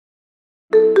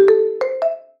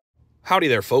Howdy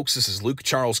there, folks. This is Luke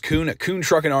Charles Kuhn at Kuhn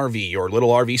Truck and RV, your little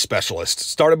RV specialist.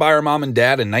 Started by our mom and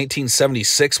dad in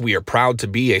 1976, we are proud to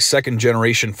be a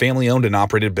second-generation family-owned and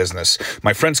operated business.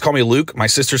 My friends call me Luke, my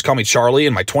sisters call me Charlie,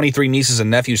 and my 23 nieces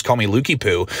and nephews call me Lukey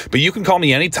Poo, but you can call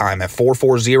me anytime at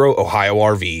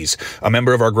 440-OHIO-RVs. A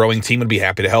member of our growing team would be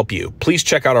happy to help you. Please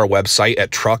check out our website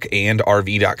at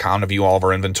truckandrv.com to view all of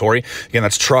our inventory. Again,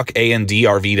 that's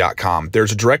truckandrv.com.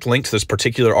 There's a direct link to this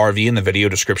particular RV in the video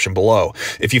description below.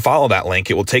 If you follow that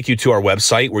link, it will take you to our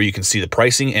website where you can see the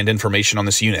pricing and information on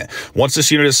this unit. Once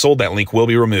this unit is sold, that link will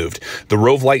be removed. The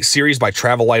Rove Lite series by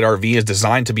Rove Lite RV is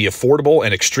designed to be affordable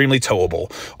and extremely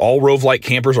towable. All Rove Lite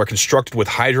campers are constructed with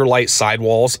Hydrolite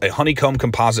sidewalls, a honeycomb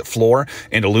composite floor,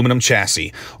 and aluminum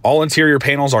chassis. All interior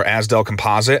panels are Asdel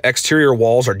composite, exterior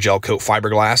walls are gel coat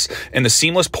fiberglass, and the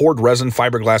seamless poured resin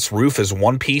fiberglass roof is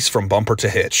one piece from bumper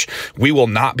to hitch. We will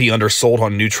not be undersold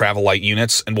on new Rove Lite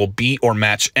units and will beat or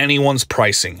match anyone's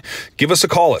pricing. Give us a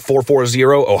call at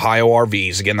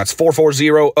 440-OHIO-RVs. Again, that's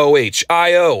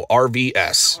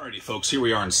 440-OHIO-RVS. Alrighty, folks, here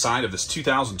we are inside of this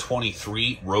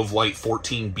 2023 Rove Lite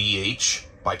 14BH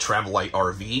by Rove Lite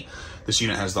RV. This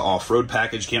unit has the off-road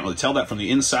package. Can't really tell that from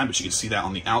the inside, but you can see that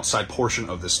on the outside portion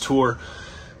of this tour.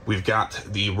 We've got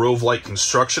the Rove Lite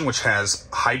construction, which has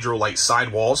Hydrolite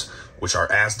sidewalls, which are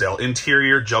Asdel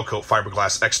interior, gel coat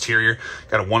fiberglass exterior.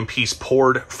 Got a one-piece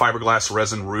poured fiberglass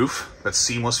resin roof that's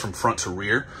seamless from front to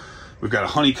rear. We've got a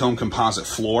honeycomb composite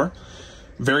floor.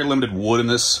 Very limited wood in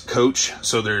this coach,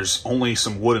 so there's only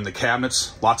some wood in the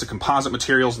cabinets. Lots of composite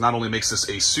materials. Not only makes this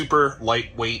a super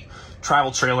lightweight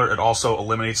travel trailer, it also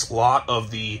eliminates a lot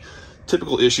of the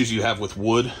typical issues you have with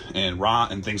wood and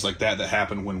rot and things like that that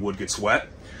happen when wood gets wet.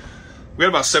 We got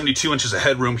about 72 inches of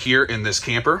headroom here in this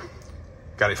camper.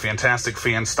 Got a fantastic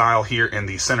fan style here in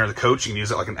the center of the coach. You can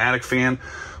use it like an attic fan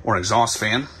or an exhaust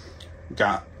fan.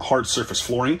 Got hard surface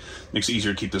flooring, makes it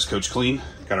easier to keep this coach clean.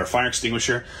 Got our fire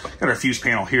extinguisher, got our fuse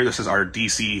panel here. This is our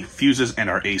DC fuses and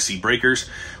our AC breakers.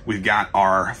 We've got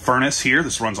our furnace here.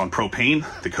 This runs on propane.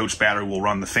 The coach battery will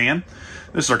run the fan.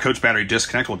 This is our coach battery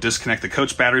disconnect. We'll disconnect the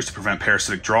coach batteries to prevent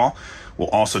parasitic draw. We'll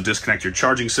also disconnect your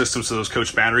charging systems to those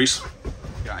coach batteries.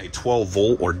 Got a 12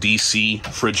 volt or DC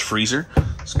fridge freezer.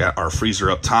 It's got our freezer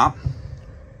up top.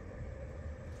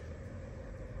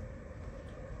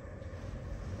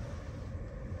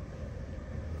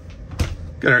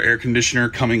 Got our air conditioner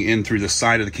coming in through the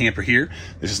side of the camper here.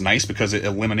 This is nice because it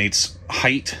eliminates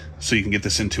height, so you can get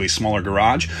this into a smaller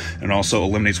garage, and also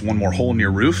eliminates one more hole in your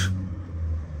roof.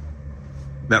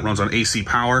 That runs on AC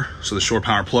power, so the shore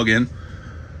power plug-in.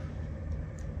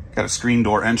 Got a screen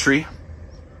door entry.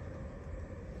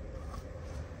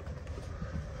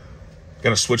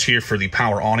 Got a switch here for the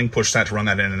power awning. Push that to run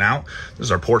that in and out. This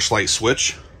is our porch light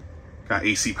switch. Got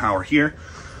AC power here.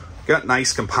 Got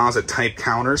nice composite type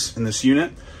counters in this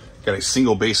unit. Got a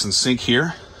single basin sink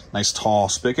here. Nice tall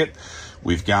spigot.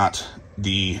 We've got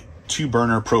the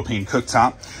 2-burner propane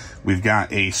cooktop. We've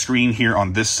got a screen here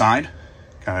on this side.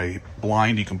 Got a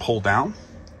blind you can pull down.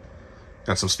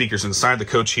 Got some speakers inside the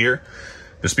coach here.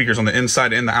 The speakers on the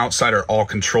inside and the outside are all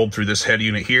controlled through this head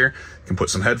unit here. You can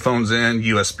put some headphones in,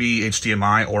 USB,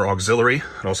 HDMI, or auxiliary.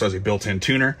 It also has a built-in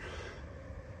tuner.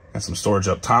 Got some storage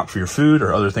up top for your food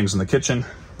or other things in the kitchen.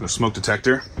 A smoke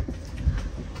detector.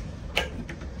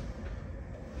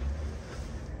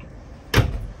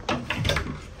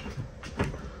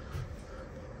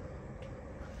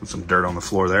 Put some dirt on the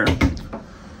floor there. I'm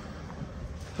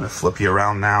gonna flip you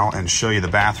around now and show you the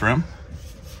bathroom.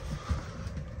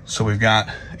 So we've got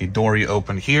a door you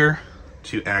open here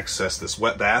to access this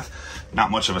wet bath. Not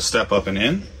much of a step up and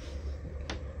in.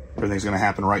 Everything's gonna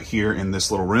happen right here in this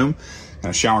little room. Got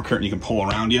a shower curtain you can pull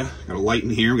around you. Got a light in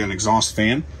here. We got an exhaust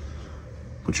fan.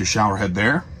 Put your shower head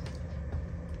there.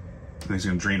 Everything's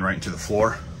gonna drain right into the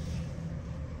floor.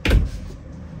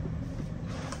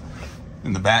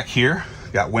 In the back here,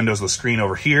 got windows with screen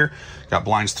over here. Got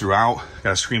blinds throughout.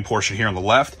 Got a screen portion here on the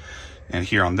left and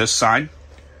here on this side.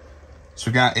 So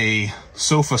we got a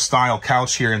sofa style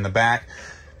couch here in the back.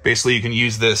 Basically, you can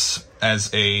use this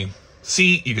as a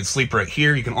seat. You can sleep right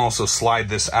here. You can also slide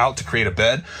this out to create a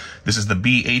bed. This is the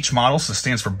BH model, so it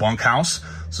stands for bunkhouse.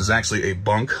 So there's actually a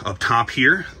bunk up top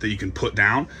here that you can put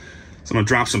down. So I'm gonna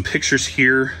drop some pictures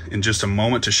here in just a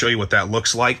moment to show you what that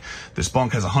looks like. This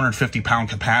bunk has 150-pound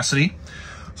capacity.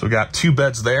 So we got 2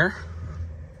 beds there.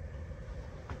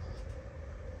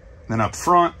 Then up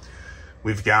front,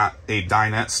 we've got a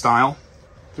dinette style.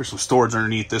 There's some storage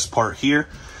underneath this part here.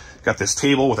 Got this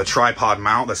table with a tripod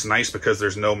mount. That's nice because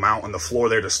there's no mount on the floor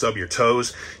there to stub your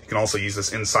toes. You can also use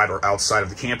this inside or outside of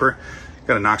the camper.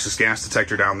 Got a noxious gas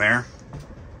detector down there.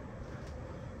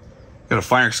 Got a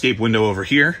fire escape window over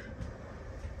here.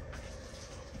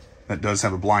 that does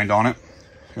have a blind on it.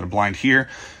 Got a blind here,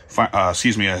 a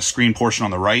screen portion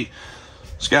on the right.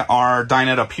 It's got our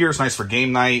dinette up here. It's nice for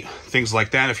game night, things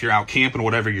like that. If you're out camping,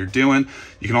 whatever you're doing,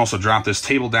 you can also drop this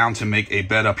table down to make a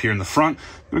bed up here in the front.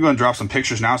 I'm gonna go ahead and drop some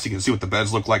pictures now so you can see what the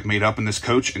beds look like made up in this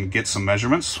coach and get some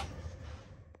measurements.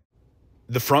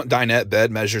 The front dinette bed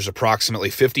measures approximately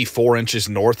 54 inches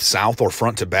north, south, or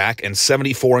front to back, and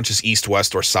 74 inches east,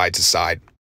 west, or side to side.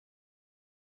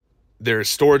 There is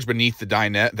storage beneath the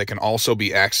dinette that can also be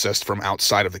accessed from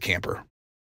outside of the camper.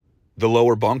 The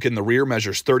lower bunk in the rear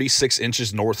measures 36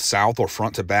 inches north, south, or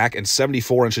front to back, and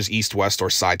 74 inches east, west, or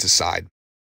side to side.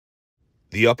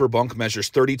 The upper bunk measures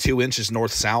 32 inches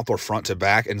north, south, or front to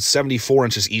back, and 74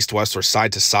 inches east, west, or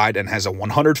side to side, and has a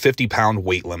 150-pound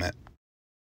weight limit.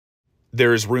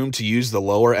 There is room to use the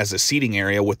lower as a seating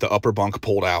area with the upper bunk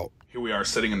pulled out. Here we are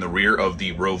sitting in the rear of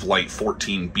the Rove Lite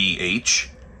 14BH.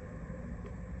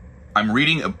 I'm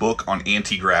reading a book on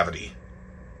anti-gravity.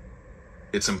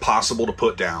 It's impossible to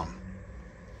put down.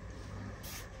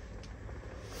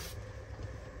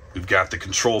 We've got the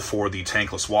control for the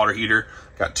tankless water heater.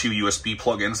 Got 2 USB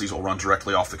plug-ins. These will run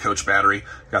directly off the coach battery.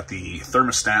 Got the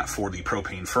thermostat for the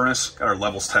propane furnace. Got our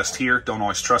levels test here. Don't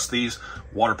always trust these.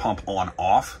 Water pump on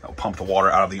off. That'll pump the water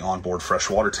out of the onboard fresh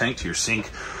water tank to your sink,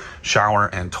 shower,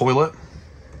 and toilet.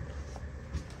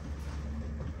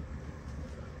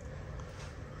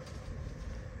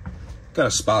 Got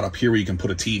a spot up here where you can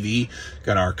put a TV.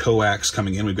 Got our coax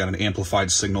coming in. We've got an amplified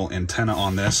signal antenna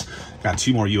on this. Got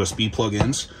 2 more USB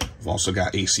plug-ins. We've also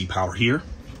got AC power here.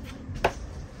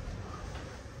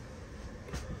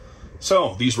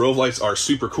 So these Rove Lites are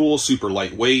super cool, super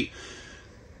lightweight.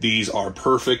 These are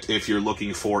perfect if you're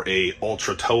looking for a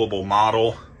ultra towable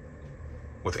model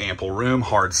with ample room,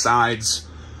 hard sides,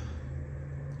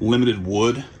 limited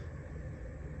wood.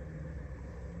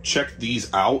 Check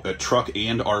these out at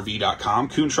truckandrv.com.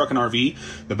 Kuhn Truck and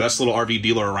RV, the best little RV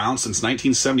dealer around since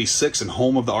 1976 and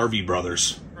home of the RV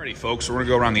brothers. Alrighty, folks, so we're gonna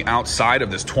go around the outside of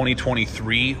this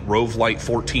 2023 Rove Lite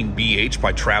 14BH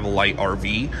by Rove Lite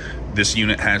RV. This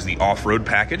unit has the off-road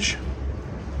package.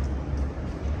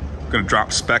 I'm gonna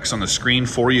drop specs on the screen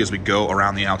for you as we go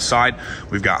around the outside.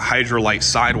 We've got Hydrolite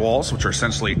sidewalls, which are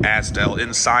essentially Asdel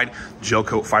inside, gel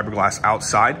coat fiberglass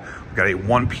outside. We've got a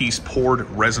one-piece poured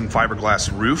resin fiberglass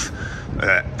roof.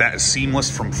 That is seamless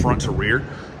from front to rear.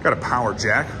 Got a power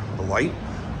jack, the light.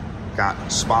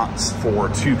 Got spots for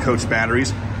 2 coach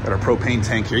batteries. Got our propane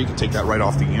tank here. You can take that right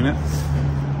off the unit.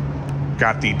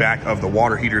 Got the back of the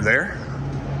water heater there.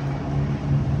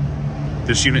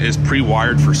 This unit is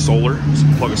pre-wired for solar, so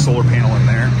you plug a solar panel in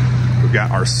there. We've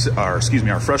got our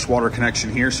freshwater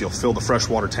connection here, so you'll fill the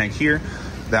freshwater tank here.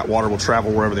 That water will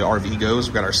travel wherever the RV goes.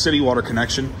 We've got our city water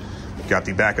connection. We've got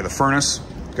the back of the furnace.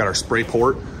 We've got our spray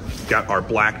port. We've got our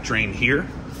black drain here.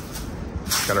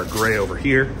 We've got our gray over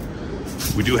here.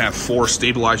 We do have 4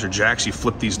 stabilizer jacks. You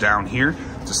flip these down here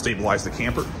to stabilize the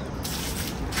camper.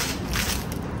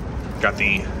 Got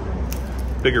the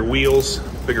bigger wheels,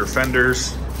 bigger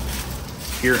fenders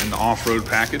here in the off-road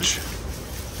package.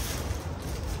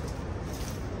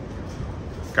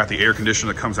 Got the air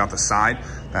conditioner that comes out the side.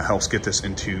 That helps get this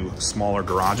into smaller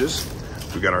garages.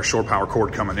 We've got our shore power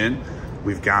cord coming in.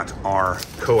 We've got our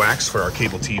coax for our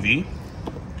cable TV.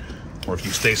 Or if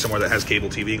you stay somewhere that has cable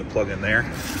TV, you can plug in there.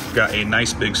 We've got a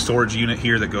nice big storage unit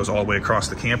here that goes all the way across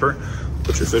the camper.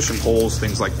 Put your fishing poles,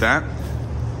 things like that.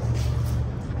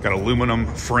 Got aluminum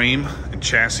frame and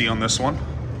chassis on this one.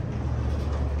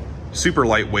 Super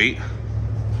lightweight.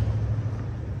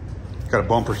 Got a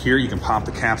bumper here. You can pop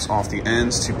the caps off the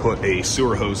ends to put a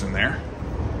sewer hose in there.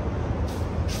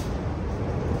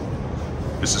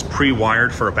 This is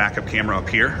pre-wired for a backup camera up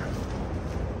here.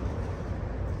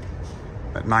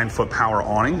 That 9-foot power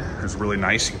awning is really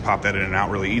nice. You can pop that in and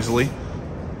out really easily.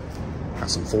 Got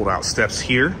some fold-out steps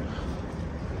here.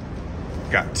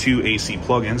 Got 2 AC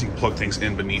plug-ins. You can plug things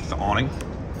in beneath the awning.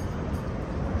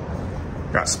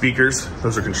 Got speakers.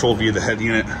 Those are controlled via the head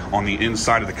unit on the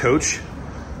inside of the coach.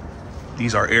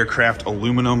 These are aircraft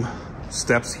aluminum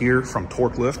steps here from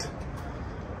Torque Lift.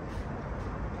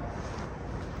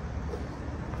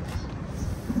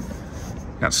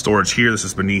 Got storage here. This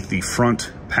is beneath the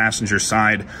front passenger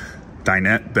side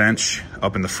dinette bench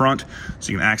up in the front.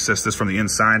 So you can access this from the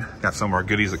inside. Got some of our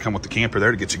goodies that come with the camper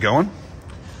there to get you going.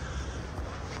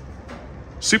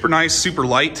 Super nice, super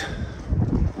light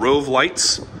Rove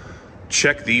Lites.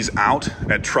 Check these out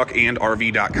at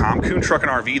truckandrv.com. Kuhn Truck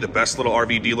and RV, the best little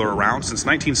RV dealer around since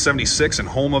 1976 and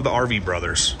home of the RV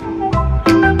brothers.